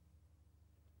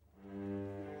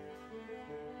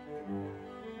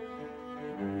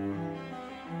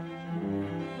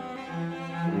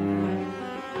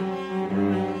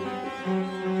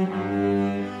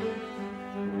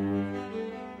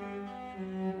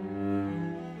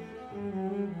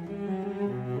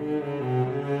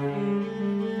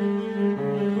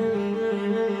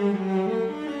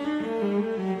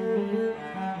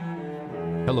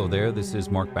there, this is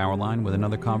Mark Bauerlein with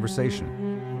another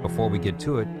conversation. Before we get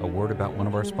to it, a word about one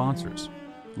of our sponsors.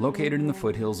 Located in the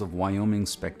foothills of Wyoming's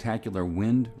spectacular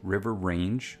Wind River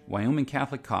Range, Wyoming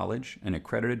Catholic College, an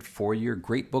accredited 4-year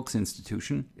Great Books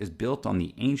institution, is built on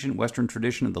the ancient Western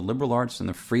tradition of the liberal arts and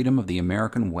the freedom of the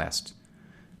American West.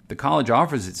 The college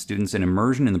offers its students an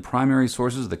immersion in the primary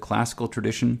sources of the classical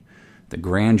tradition, the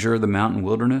grandeur of the mountain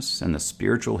wilderness, and the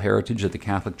spiritual heritage of the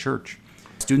Catholic Church.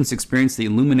 Students experience the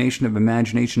illumination of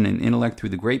imagination and intellect through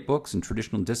the great books and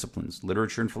traditional disciplines,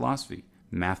 literature and philosophy,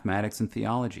 mathematics and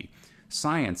theology,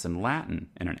 science and Latin,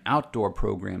 and an outdoor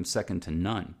program second to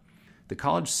none. The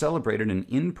college celebrated an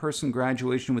in-person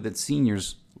graduation with its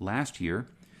seniors last year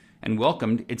and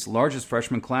welcomed its largest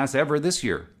freshman class ever this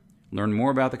year. Learn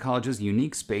more about the college's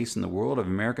unique space in the world of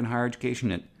American higher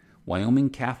education at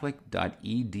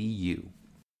wyomingcatholic.edu.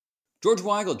 George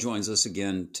Weigel joins us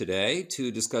again today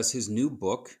to discuss his new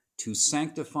book, To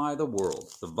Sanctify the World,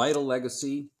 The Vital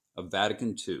Legacy of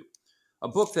Vatican II. A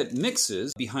book that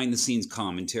mixes behind-the-scenes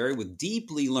commentary with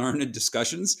deeply learned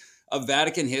discussions of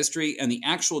Vatican history and the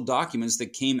actual documents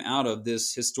that came out of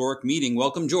this historic meeting.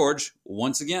 Welcome, George,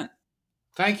 once again.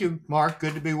 Thank you, Mark.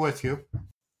 Good to be with you.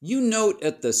 You note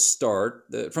at the start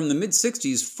that from the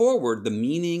mid-60s forward, the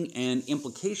meaning and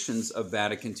implications of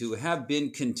Vatican II have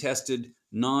been contested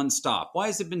nonstop. Why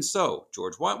has it been so,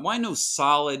 George? Why no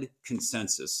solid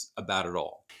consensus about it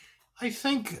all? I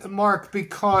think, Mark,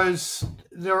 because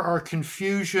there are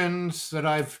confusions that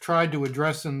I've tried to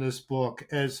address in this book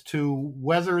as to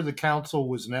whether the council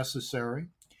was necessary,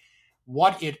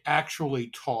 what it actually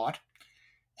taught,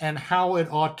 and how it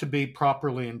ought to be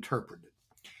properly interpreted.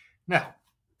 Now,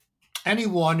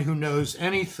 anyone who knows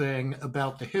anything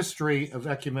about the history of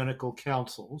ecumenical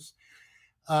councils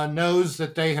knows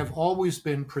that they have always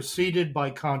been preceded by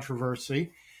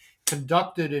controversy,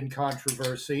 conducted in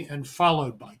controversy, and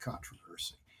followed by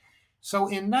controversy. So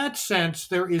in that sense,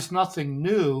 there is nothing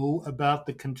new about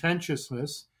the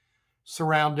contentiousness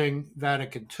surrounding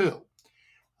Vatican II.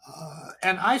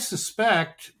 And I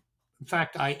suspect, in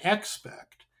fact, I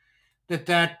expect,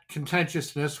 that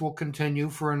contentiousness will continue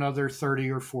for another 30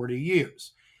 or 40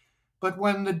 years. But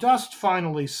when the dust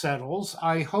finally settles,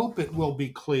 I hope it will be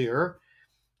clear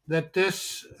that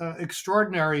this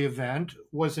extraordinary event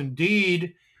was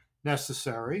indeed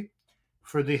necessary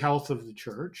for the health of the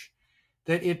church,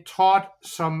 that it taught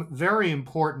some very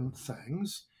important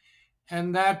things,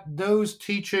 and that those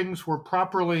teachings were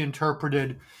properly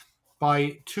interpreted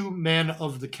by two men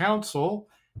of the council,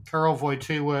 Karol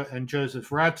Wojtyła and Joseph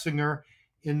Ratzinger,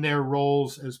 in their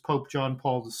roles as Pope John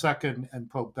Paul II and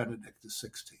Pope Benedict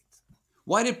XVI.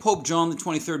 Why did Pope John the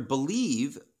 23rd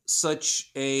believe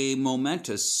such a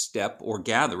momentous step or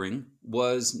gathering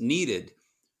was needed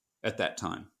at that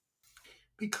time?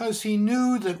 Because he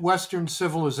knew that Western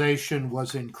civilization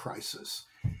was in crisis.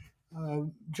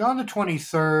 John the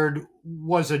 23rd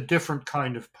was a different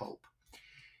kind of pope.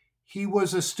 He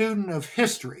was a student of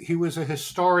history. He was a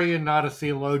historian, not a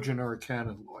theologian or a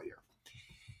canon lawyer.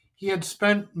 He had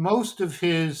spent most of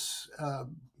his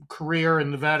career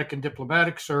in the Vatican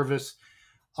diplomatic service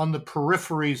on the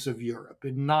peripheries of Europe,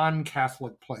 in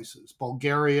non-Catholic places,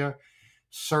 Bulgaria,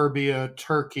 Serbia,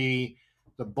 Turkey,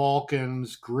 the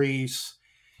Balkans, Greece.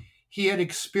 He had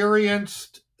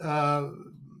experienced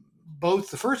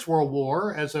both the First World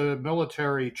War as a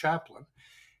military chaplain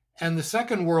and the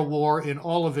Second World War in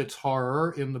all of its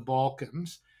horror in the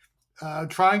Balkans,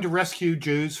 trying to rescue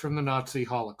Jews from the Nazi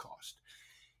Holocaust.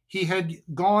 He had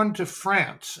gone to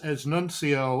France as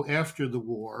nuncio after the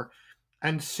war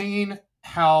and seen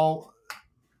how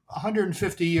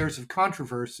 150 years of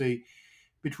controversy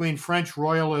between French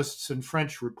royalists and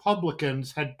French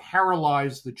republicans had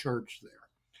paralyzed the church there,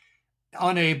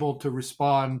 unable to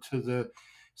respond to the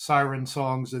siren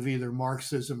songs of either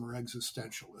Marxism or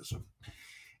existentialism.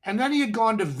 And then he had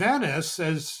gone to Venice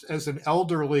as an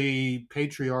elderly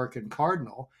patriarch and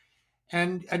cardinal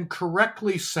and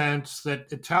correctly sensed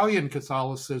that Italian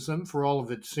Catholicism, for all of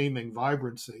its seeming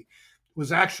vibrancy,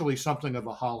 was actually something of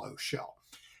a hollow shell.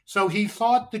 So he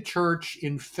thought the church,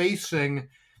 in facing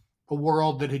a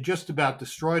world that had just about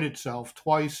destroyed itself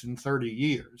twice in 30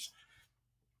 years,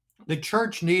 the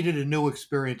church needed a new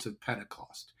experience of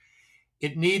Pentecost.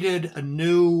 It needed a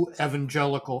new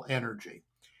evangelical energy.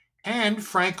 And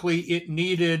frankly, it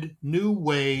needed new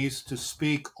ways to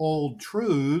speak old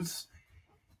truths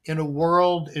in a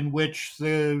world in which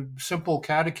the simple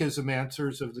catechism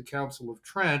answers of the Council of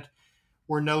Trent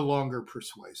were no longer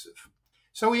persuasive.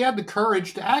 So he had the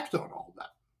courage to act on all that.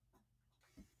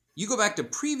 You go back to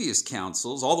previous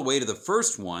councils, all the way to the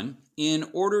first one, in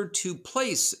order to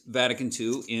place Vatican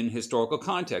II in historical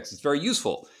context. It's very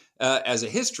useful as a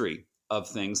history of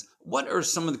things, what are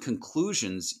some of the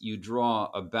conclusions you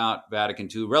draw about Vatican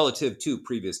II relative to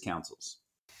previous councils?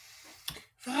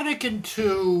 Vatican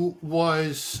II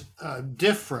was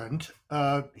different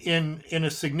in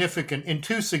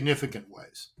two significant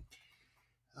ways.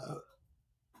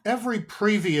 Every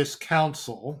previous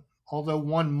council, although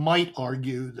one might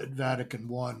argue that Vatican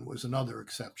I was another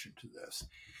exception to this,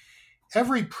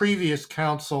 every previous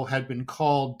council had been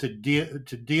called to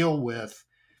deal with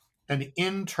an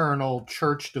internal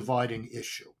church dividing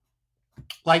issue,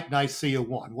 like Nicaea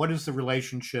I. What is the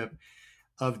relationship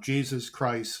of Jesus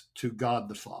Christ to God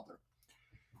the Father?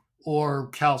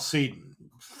 Or Chalcedon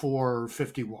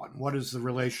 451. What is the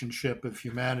relationship of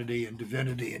humanity and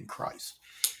divinity in Christ?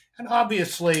 And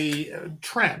obviously,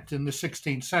 Trent in the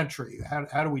 16th century.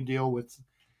 How do we deal with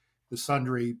the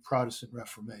sundry Protestant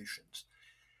reformations?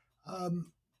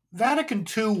 Vatican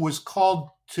II was called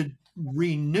to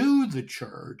renew the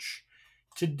church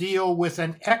to deal with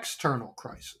an external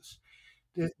crisis,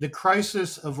 the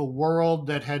crisis of a world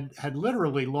that had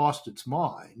literally lost its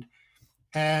mind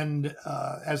and,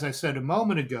 as I said a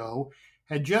moment ago,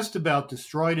 had just about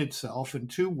destroyed itself in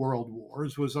two world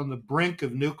wars, was on the brink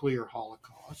of nuclear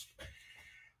holocaust,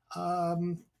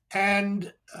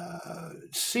 and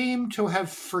seemed to have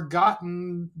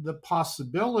forgotten the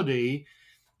possibility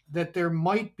that there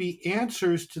might be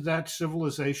answers to that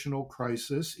civilizational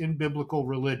crisis in biblical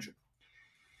religion.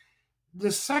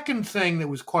 The second thing that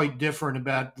was quite different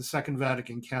about the Second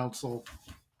Vatican Council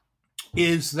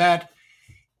is that,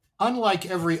 unlike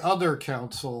every other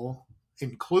council,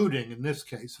 including, in this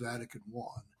case, Vatican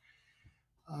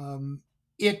I,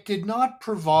 it did not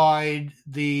provide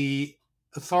the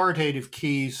authoritative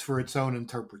keys for its own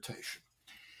interpretation.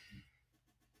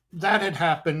 That had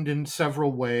happened in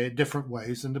several different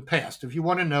ways in the past. If you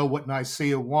want to know what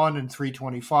Nicaea I and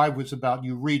 325 was about,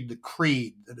 you read the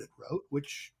creed that it wrote,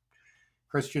 which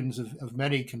Christians of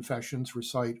many confessions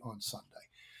recite on Sunday.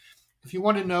 If you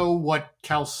want to know what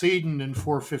Chalcedon in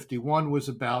 451 was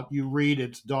about, you read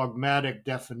its dogmatic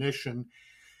definition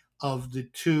of the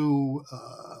two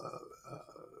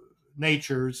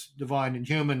natures, divine and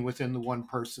human, within the one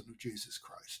person of Jesus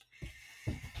Christ.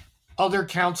 Other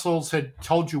councils had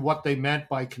told you what they meant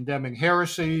by condemning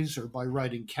heresies or by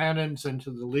writing canons into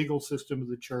the legal system of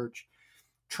the church.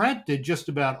 Trent did just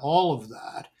about all of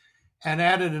that and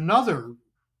added another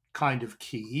kind of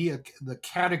key, the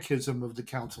Catechism of the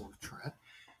Council of Trent,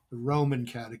 the Roman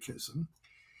Catechism.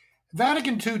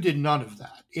 Vatican II did none of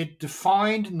that. It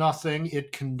defined nothing.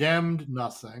 It condemned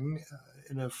nothing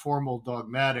in a formal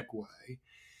dogmatic way.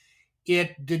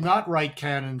 It did not write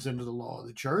canons into the law of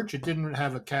the church. It didn't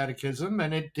have a catechism,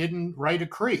 and it didn't write a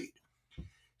creed.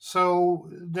 So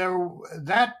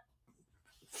that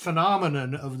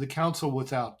phenomenon of the council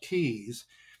without keys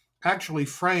actually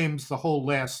frames the whole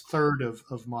last third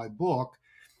of my book.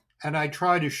 And I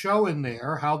try to show in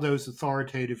there how those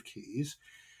authoritative keys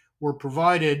were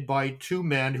provided by two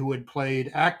men who had played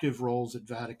active roles at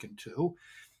Vatican II,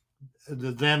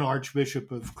 the then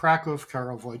Archbishop of Krakow,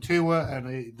 Karol Wojtyła, and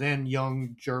a then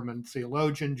young German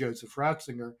theologian, Joseph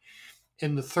Ratzinger,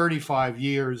 in the 35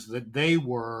 years that they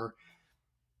were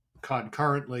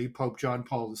concurrently Pope John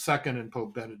Paul II and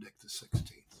Pope Benedict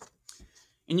XVI.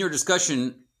 In your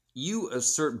discussion, you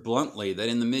assert bluntly that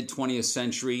in the mid-20th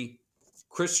century,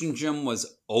 Christendom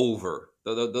was over.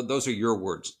 Those are your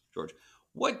words, George.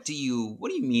 What do you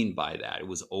mean by that? It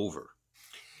was over.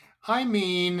 I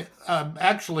mean,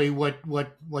 actually,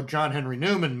 what John Henry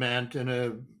Newman meant in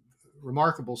a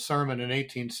remarkable sermon in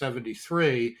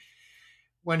 1873,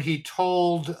 when he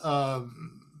told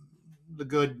the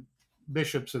good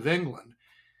bishops of England,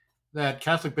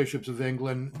 Catholic bishops of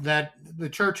England, that the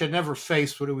church had never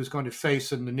faced what it was going to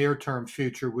face in the near-term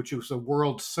future, which was a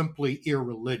world simply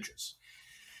irreligious.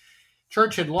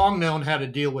 Church had long known how to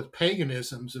deal with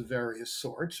paganisms of various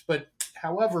sorts, but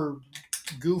however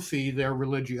goofy their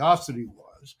religiosity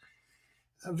was,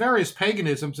 various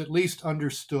paganisms at least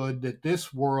understood that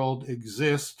this world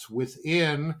exists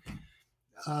within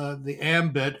the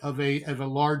ambit of a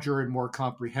larger and more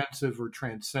comprehensive or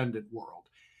transcendent world.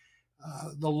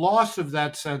 The loss of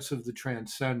that sense of the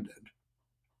transcendent,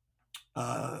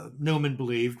 Newman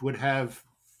believed, would have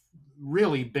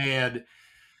really bad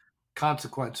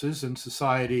consequences in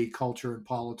society, culture, and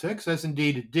politics, as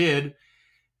indeed it did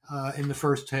in the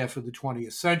first half of the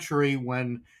 20th century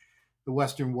when the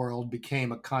Western world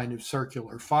became a kind of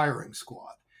circular firing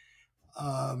squad.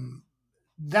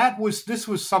 This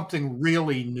was something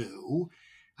really new.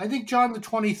 I think John the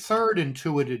 23rd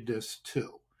intuited this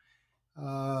too,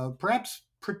 perhaps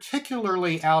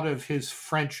particularly out of his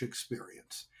French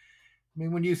experience. I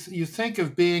mean, when you think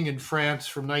of being in France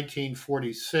from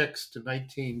 1946 to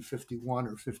 1951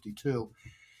 or 52,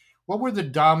 what were the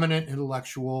dominant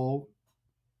intellectual,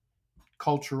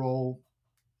 cultural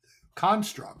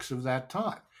constructs of that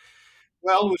time?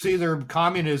 Well, it was either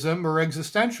communism or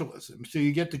existentialism. So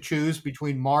you get to choose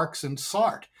between Marx and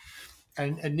Sartre,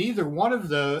 and neither one of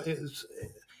those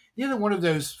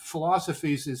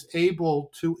philosophies is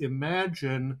able to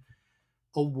imagine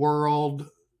a world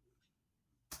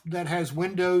that has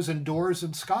windows and doors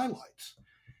and skylights.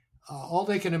 All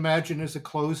they can imagine is a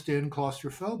closed-in,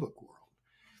 claustrophobic world,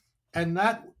 and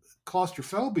that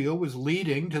claustrophobia was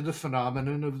leading to the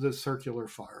phenomenon of the circular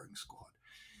firing squad.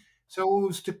 So it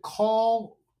was to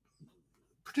call,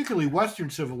 particularly Western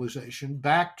civilization,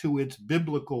 back to its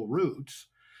biblical roots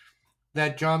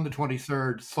that John the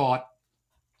 23rd thought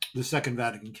the Second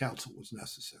Vatican Council was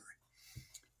necessary.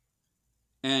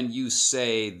 And you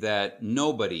say that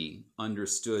nobody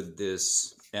understood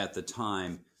this at the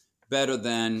time better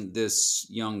than this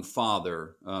young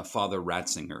father, Father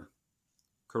Ratzinger,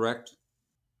 correct?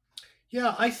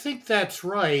 Yeah, I think that's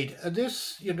right.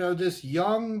 This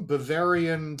young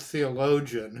Bavarian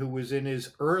theologian who was in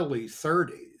his early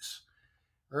 30s,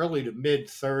 early to mid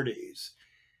 30s,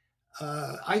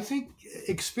 I think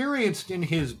experienced in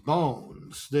his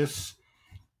bones this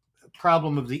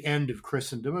problem of the end of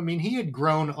Christendom. I mean, he had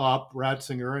grown up,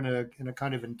 Ratzinger, in a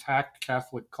kind of intact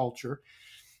Catholic culture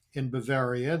in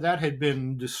Bavaria that had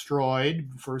been destroyed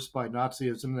first by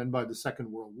Nazism, then by the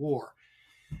Second World War.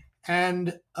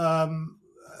 And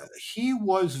he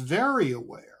was very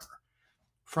aware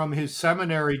from his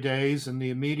seminary days and the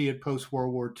immediate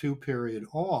post-World War II period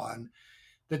on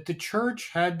that the church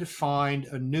had to find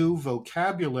a new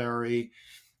vocabulary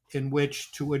in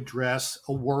which to address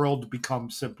a world become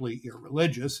simply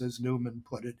irreligious, as Newman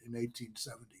put it in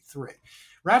 1873.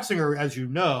 Ratzinger, as you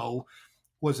know,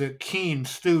 was a keen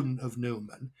student of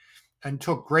Newman and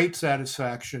took great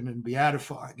satisfaction in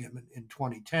beatifying him in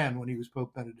 2010 when he was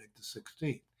Pope Benedict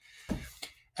XVI.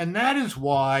 And that is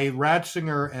why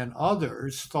Ratzinger and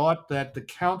others thought that the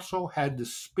council had to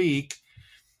speak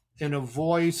in a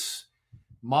voice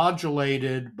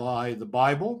modulated by the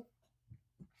Bible,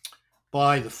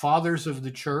 by the fathers of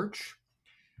the church,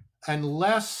 and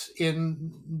less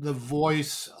in the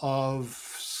voice of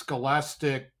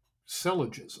scholastic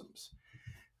syllogisms,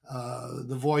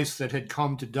 the voice that had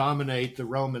come to dominate the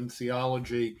Roman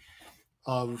theology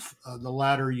of the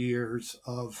latter years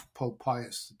of Pope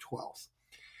Pius XII.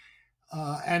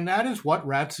 And that is what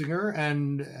Ratzinger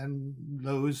and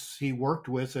those he worked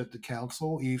with at the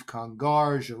council, Yves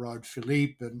Congar, Gerard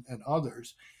Philippe, and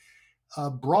others,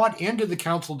 brought into the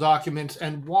council documents,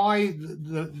 and why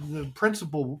the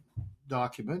principal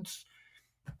documents,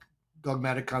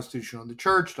 Dogmatic Constitution on the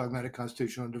Church, Dogmatic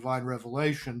Constitution on Divine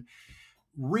Revelation,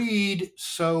 read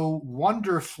so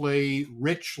wonderfully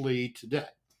richly today,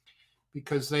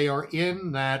 because they are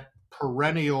in that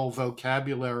perennial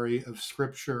vocabulary of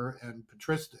scripture and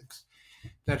patristics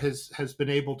that has been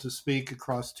able to speak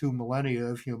across 2 millennia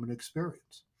of human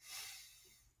experience.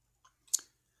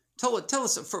 Tell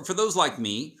us, for those like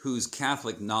me, whose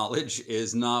Catholic knowledge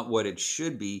is not what it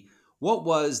should be, what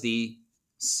was the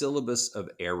syllabus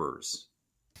of errors?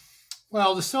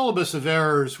 Well, the syllabus of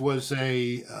errors was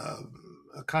a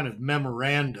kind of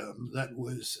memorandum that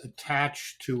was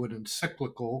attached to an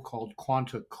encyclical called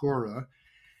Quanta Cura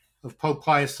of Pope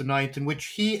Pius IX, in which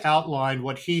he outlined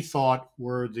what he thought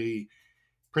were the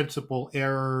principal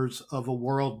errors of a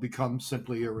world become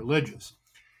simply irreligious.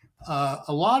 A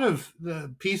lot of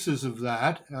the pieces of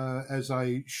that, as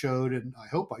I showed, and I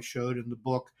hope I showed in the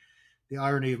book, The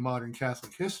Irony of Modern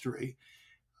Catholic History,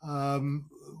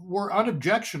 were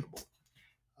unobjectionable.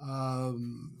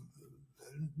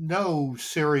 No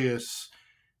serious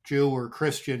Jew or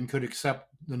Christian could accept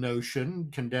the notion,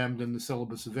 condemned in the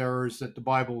syllabus of errors, that the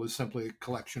Bible is simply a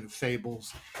collection of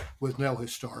fables with no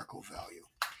historical value.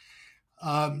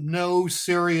 No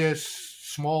serious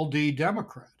small d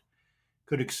Democrat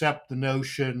could accept the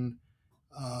notion,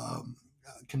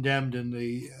 condemned in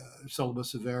the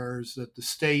syllabus of errors, that the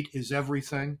state is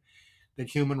everything, that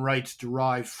human rights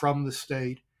derive from the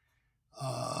state,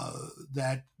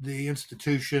 that the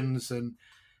institutions and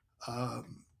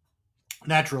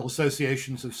natural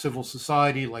associations of civil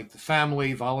society, like the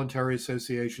family, voluntary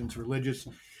associations, religious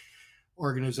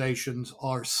organizations,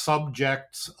 are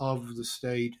subjects of the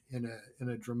state in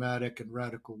a dramatic and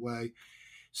radical way.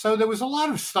 So there was a lot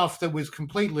of stuff that was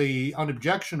completely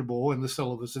unobjectionable in the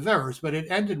syllabus of errors, but it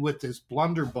ended with this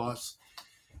blunderbuss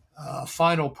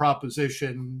final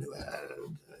proposition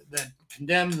that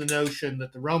condemned the notion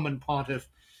that the Roman pontiff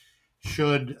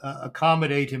should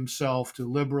accommodate himself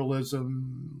to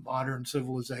liberalism, modern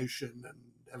civilization, and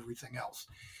everything else.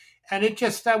 And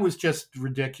that was just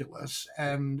ridiculous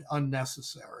and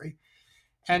unnecessary.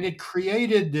 And it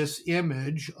created this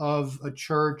image of a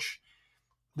church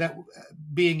that,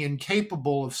 being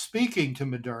incapable of speaking to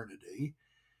modernity,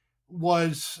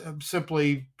 was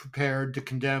simply prepared to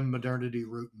condemn modernity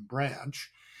root and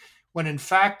branch, when in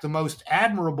fact the most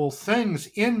admirable things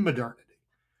in modernity,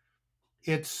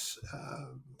 its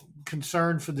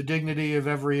concern for the dignity of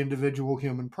every individual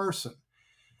human person,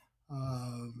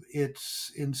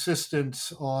 its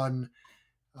insistence on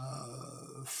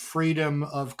freedom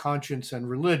of conscience and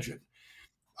religion,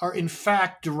 are in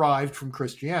fact derived from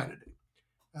Christianity,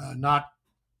 not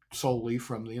solely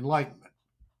from the Enlightenment.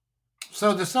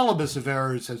 So the syllabus of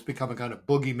errors has become a kind of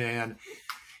boogeyman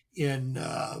in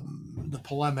the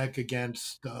polemic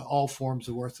against all forms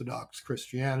of Orthodox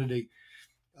Christianity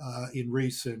in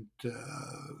recent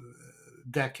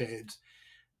decades.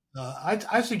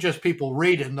 I suggest people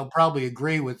read it, and they'll probably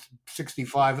agree with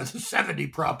 65 of the 70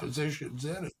 propositions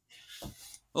in it.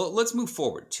 Well, let's move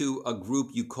forward to a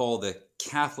group you call the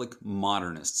Catholic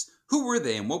Modernists. Who were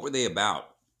they and what were they about?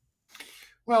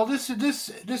 Well, this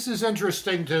is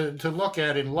interesting to look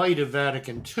at in light of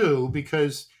Vatican II,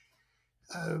 because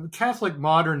Catholic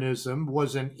modernism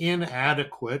was an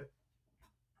inadequate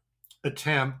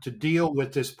attempt to deal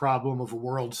with this problem of a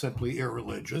world simply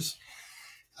irreligious,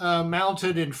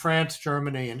 mounted in France,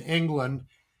 Germany, and England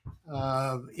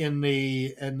in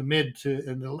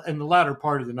the latter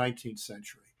part of the 19th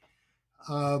century.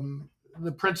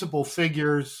 The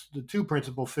two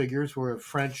principal figures were a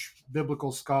French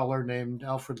biblical scholar named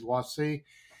Alfred Loissy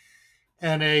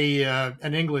and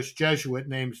an English Jesuit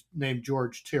named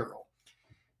George Tyrrell.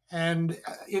 And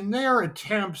in their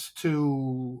attempts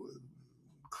to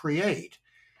create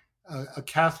a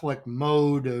Catholic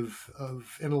mode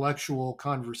of intellectual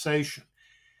conversation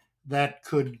that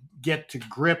could get to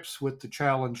grips with the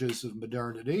challenges of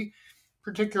modernity,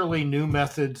 particularly new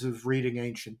methods of reading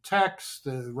ancient texts,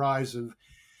 the rise of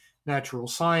natural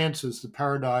science as the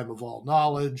paradigm of all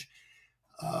knowledge.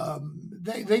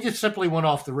 They just simply went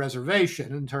off the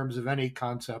reservation in terms of any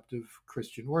concept of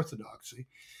Christian orthodoxy,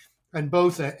 and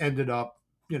both ended up,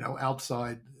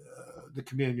 outside the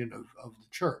communion of the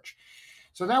church.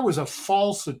 So that was a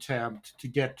false attempt to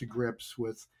get to grips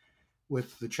with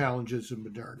the challenges of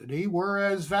modernity,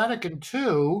 whereas Vatican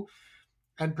II,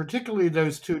 and particularly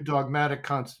those two dogmatic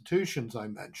constitutions I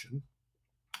mentioned,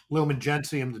 Lumen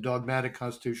Gentium, the dogmatic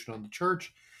constitution on the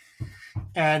church,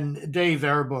 and Dei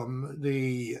Verbum,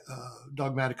 the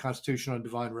dogmatic constitution on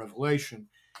divine revelation,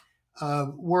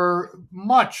 were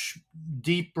much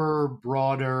deeper,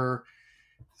 broader,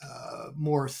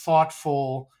 more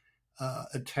thoughtful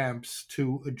attempts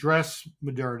to address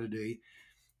modernity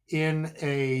in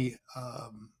a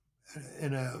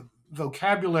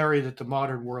vocabulary that the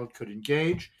modern world could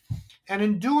engage, and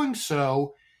in doing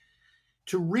so,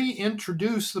 to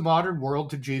reintroduce the modern world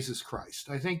to Jesus Christ.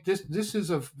 I think this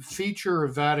is a feature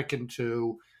of Vatican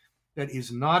II that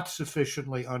is not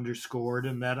sufficiently underscored,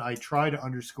 and that I try to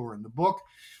underscore in the book,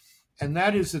 and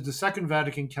that is that the Second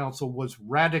Vatican Council was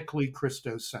radically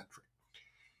Christocentric.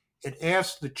 It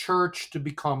asked the church to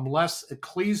become less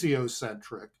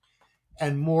ecclesiocentric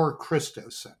and more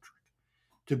Christocentric,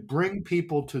 to bring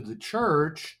people to the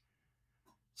church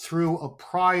through a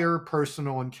prior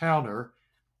personal encounter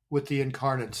with the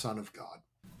incarnate Son of God.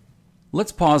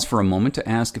 Let's pause for a moment to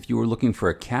ask if you are looking for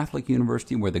a Catholic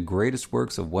university where the greatest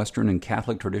works of Western and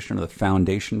Catholic tradition are the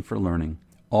foundation for learning,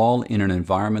 all in an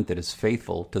environment that is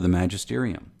faithful to the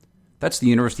magisterium. That's the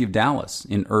University of Dallas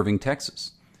in Irving,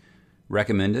 Texas.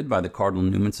 Recommended by the Cardinal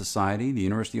Newman Society, the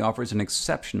university offers an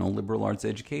exceptional liberal arts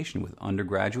education with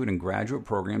undergraduate and graduate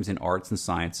programs in arts and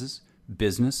sciences,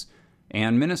 business,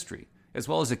 and ministry, as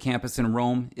well as a campus in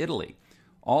Rome, Italy,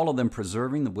 all of them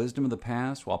preserving the wisdom of the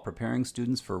past while preparing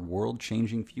students for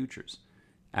world-changing futures.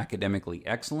 Academically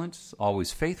excellent,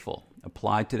 always faithful.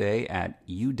 Apply today at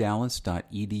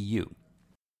udallas.edu.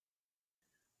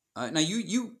 Now,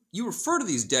 you refer to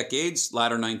these decades,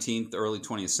 latter 19th, early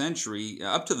 20th century,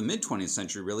 up to the mid-20th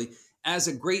century, really, as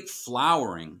a great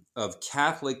flowering of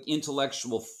Catholic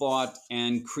intellectual thought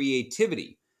and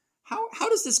creativity. How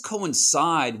does this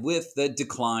coincide with the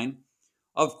decline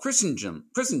of Christendom?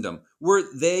 Were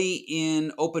they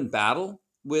in open battle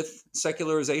with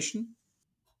secularization?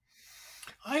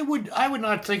 I would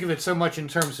not think of it so much in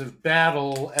terms of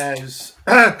battle as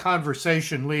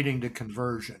conversation leading to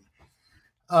conversion.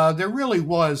 There really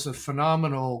was a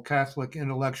phenomenal Catholic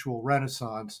intellectual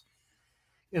renaissance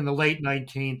in the late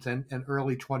 19th and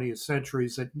early 20th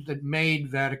centuries that made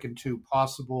Vatican II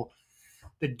possible,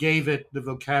 that gave it the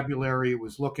vocabulary it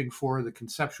was looking for, the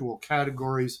conceptual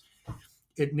categories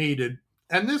it needed.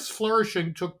 And this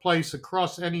flourishing took place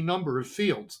across any number of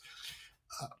fields,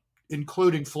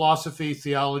 including philosophy,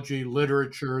 theology,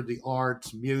 literature, the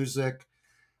arts, music.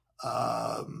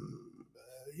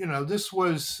 This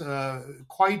was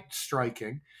quite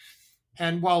striking.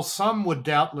 And while some would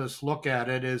doubtless look at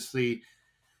it as the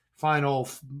final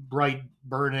bright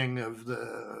burning of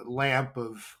the lamp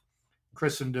of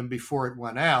Christendom before it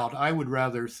went out, I would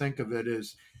rather think of it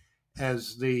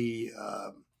as the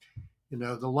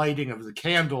the lighting of the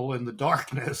candle in the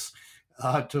darkness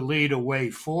to lead a way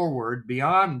forward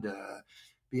beyond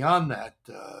that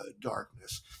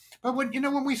darkness. But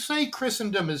when we say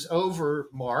Christendom is over,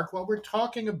 Mark, what we're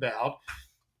talking about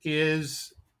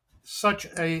is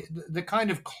the kind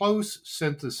of close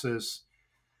synthesis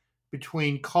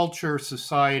between culture,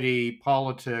 society,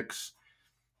 politics,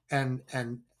 and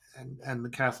the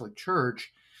Catholic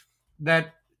Church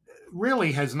that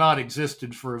really has not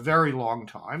existed for a very long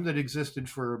time. That existed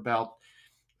for about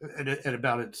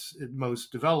its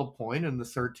most developed point in the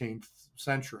 13th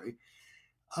century,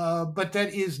 but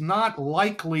that is not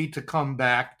likely to come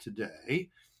back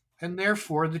today, and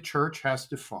therefore the Church has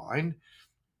to find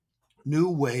new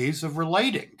ways of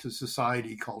relating to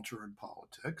society, culture, and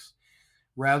politics,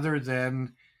 rather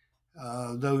than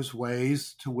those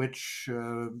ways to which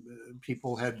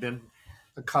people had been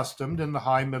accustomed in the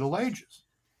High Middle Ages.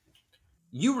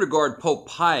 You regard Pope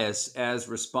Pius as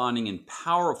responding in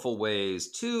powerful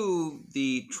ways to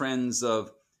the trends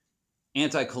of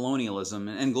anti-colonialism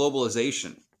and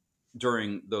globalization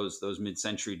during those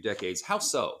mid-century decades. How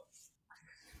so?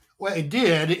 Well, it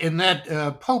did, in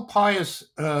that Pope Pius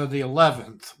the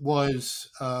 11th was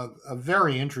a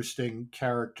very interesting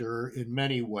character in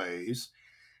many ways.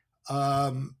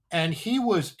 And he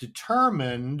was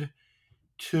determined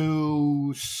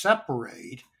to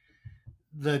separate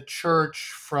the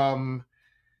church from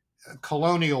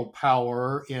colonial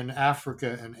power in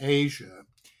Africa and Asia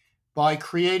by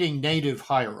creating native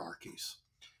hierarchies.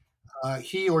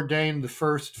 He ordained the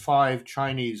first 5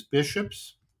 Chinese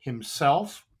bishops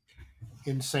himself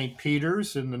in St.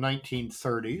 Peter's in the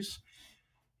 1930s.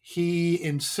 He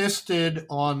insisted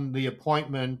on the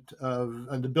appointment of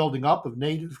and the building up of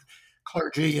native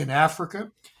clergy in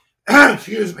Africa,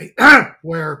 excuse me,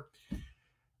 where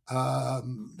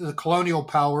the colonial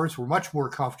powers were much more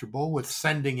comfortable with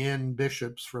sending in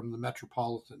bishops from the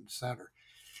metropolitan center.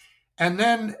 And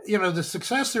then, the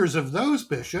successors of those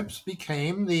bishops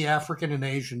became the African and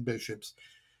Asian bishops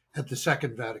at the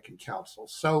Second Vatican Council.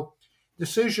 So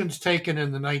decisions taken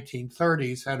in the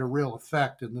 1930s had a real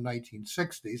effect in the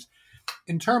 1960s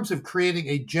in terms of creating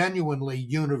a genuinely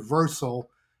universal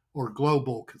or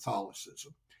global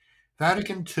Catholicism.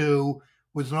 Vatican II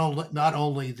was not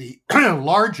only the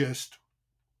largest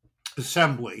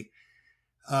assembly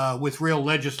with real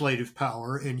legislative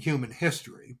power in human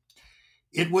history,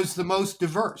 it was the most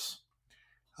diverse.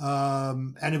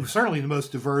 And it was certainly the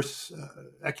most diverse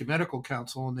ecumenical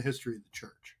council in the history of the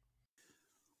Church.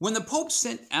 When the Pope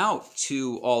sent out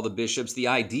to all the bishops the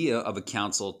idea of a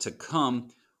council to come,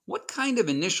 what kind of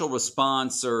initial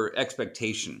response or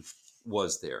expectation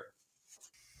was there?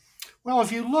 Well,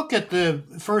 if you look at the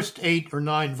first 8 or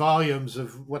 9 volumes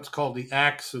of what's called the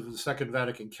Acts of the Second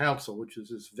Vatican Council, which is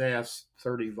this vast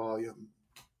 30-volume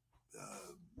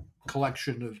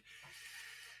collection of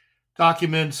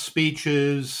documents,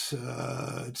 speeches,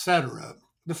 etc.,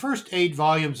 the first 8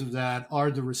 volumes of that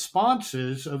are the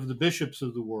responses of the bishops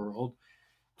of the world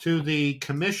to the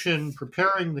commission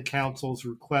preparing the council's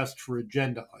request for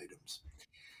agenda items.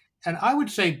 And I would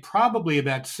say probably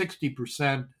about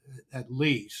 60% at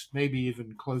least, maybe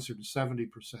even closer to 70%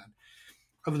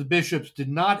 of the bishops did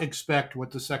not expect what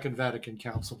the Second Vatican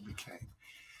Council became.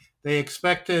 They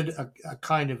expected a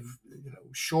kind of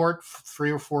short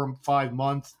 3 or 4 or 5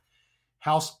 month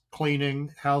house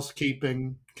cleaning,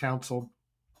 housekeeping council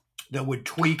that would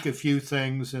tweak a few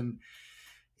things in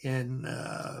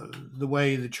the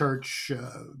way the church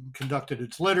conducted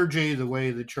its liturgy, the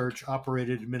way the church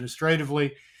operated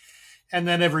administratively, and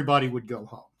then everybody would go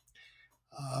home.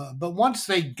 But once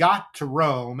they got to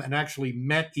Rome and actually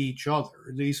met each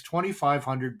other, these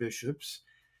 2,500 bishops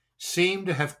seemed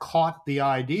to have caught the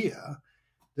idea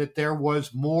that there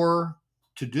was more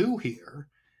to do here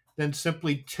than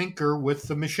simply tinker with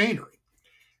the machinery.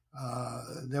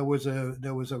 There was a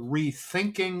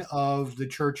rethinking of the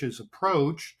church's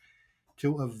approach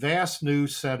to a vast new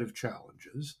set of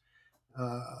challenges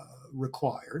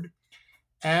required,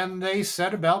 and they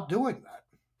set about doing that.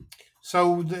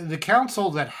 So the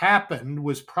council that happened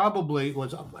was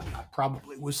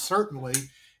certainly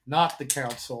not the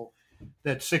council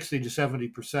that 60 to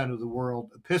 70% of the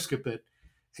world episcopate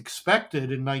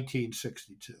expected in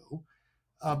 1962.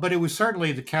 But it was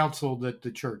certainly the council that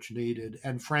the church needed,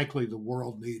 and frankly, the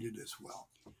world needed as well.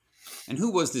 And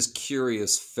who was this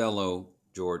curious fellow,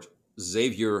 George?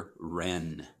 Xavier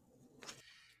Wren.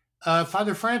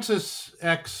 Father Francis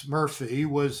X. Murphy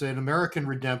was an American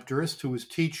Redemptorist who was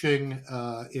teaching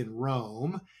in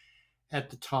Rome at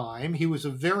the time. He was a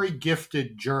very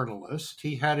gifted journalist.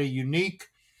 He had a unique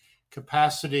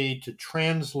capacity to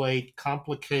translate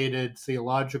complicated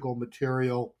theological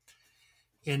material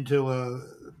into a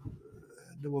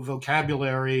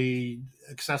vocabulary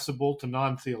accessible to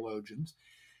non-theologians.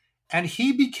 And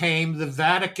he became the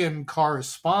Vatican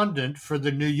correspondent for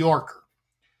the New Yorker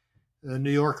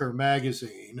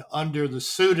magazine, under the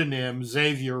pseudonym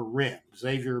Xavier Wren,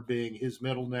 Xavier being his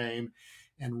middle name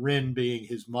and Wren being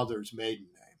his mother's maiden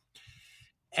name.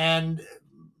 And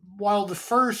while the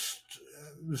first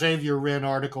Xavier Wren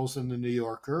articles in the New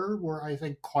Yorker were, I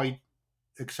think, quite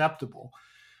acceptable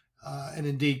and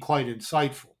indeed quite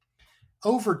insightful,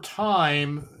 over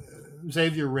time,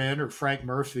 Xavier Wren, or Frank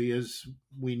Murphy as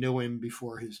we knew him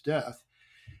before his death,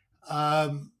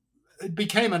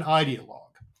 became an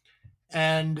ideologue.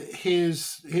 And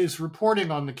his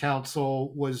reporting on the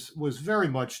council was very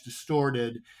much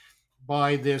distorted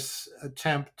by this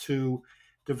attempt to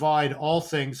divide all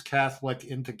things Catholic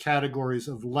into categories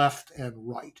of left and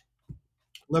right,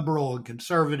 liberal and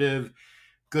conservative,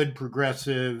 good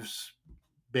progressives,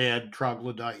 bad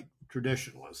troglodyte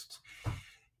traditionalists.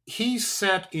 He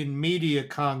set in media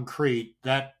concrete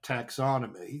that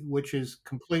taxonomy, which is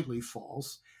completely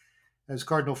false. As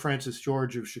Cardinal Francis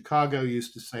George of Chicago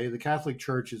used to say, the Catholic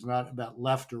Church is not about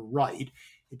left or right,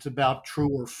 it's about true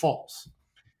or false.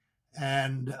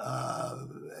 And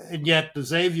yet the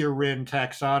Xavier Wren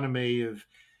taxonomy of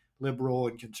liberal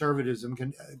and conservatism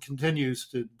continues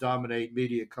to dominate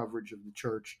media coverage of the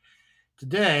church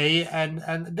today, and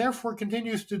therefore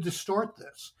continues to distort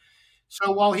this.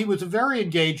 So while he was a very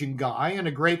engaging guy and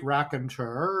a great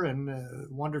raconteur and a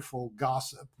wonderful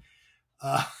gossip,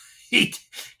 he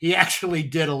actually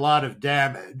did a lot of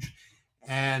damage,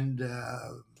 and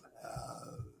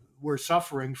we're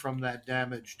suffering from that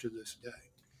damage to this day.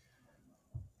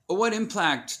 What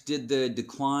impact did the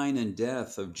decline and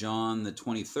death of John the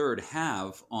 23rd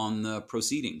have on the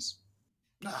proceedings?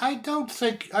 I don't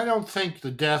think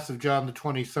the death of John the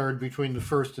 23rd between the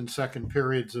first and second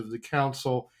periods of the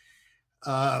council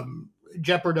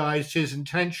jeopardized his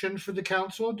intention for the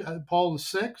council. Paul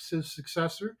VI, his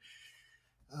successor,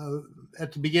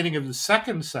 at the beginning of the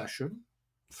second session,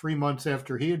 3 months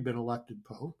after he had been elected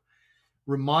pope,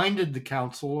 reminded the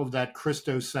council of that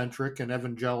Christocentric and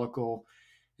evangelical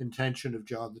intention of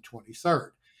John the 23rd.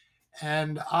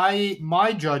 And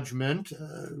my judgment,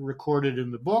 recorded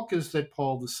in the book, is that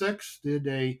Paul VI did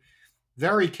a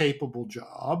very capable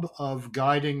job of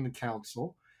guiding the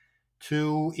council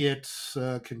to its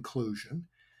conclusion.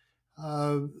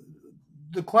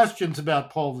 The questions about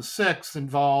Paul VI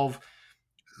involve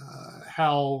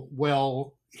how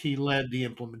well he led the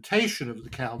implementation of the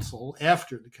council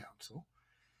after the council,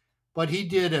 but he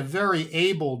did a very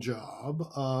able job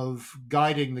of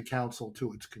guiding the council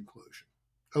to its conclusion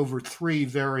over 3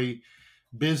 very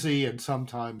busy and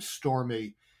sometimes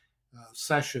stormy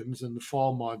sessions in the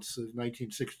fall months of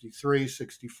 1963,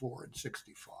 64, and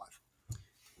 65.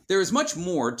 There is much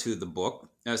more to the book,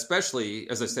 especially,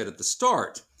 as I said at the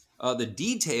start, the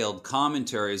detailed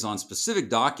commentaries on specific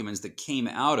documents that came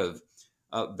out of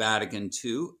Vatican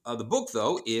II. The book,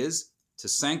 though, is To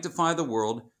Sanctify the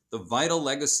World, The Vital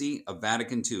Legacy of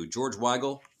Vatican II. George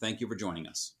Weigel, thank you for joining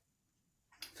us.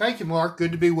 Thank you, Mark.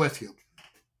 Good to be with you.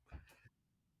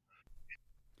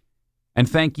 And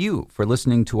thank you for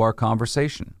listening to our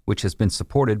conversation, which has been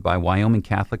supported by Wyoming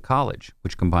Catholic College,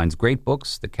 which combines great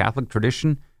books, the Catholic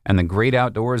tradition, and the great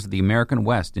outdoors of the American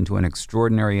West into an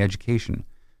extraordinary education.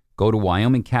 Go to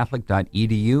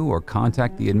wyomingcatholic.edu or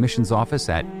contact the admissions office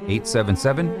at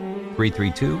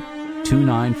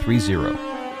 877-332-2930.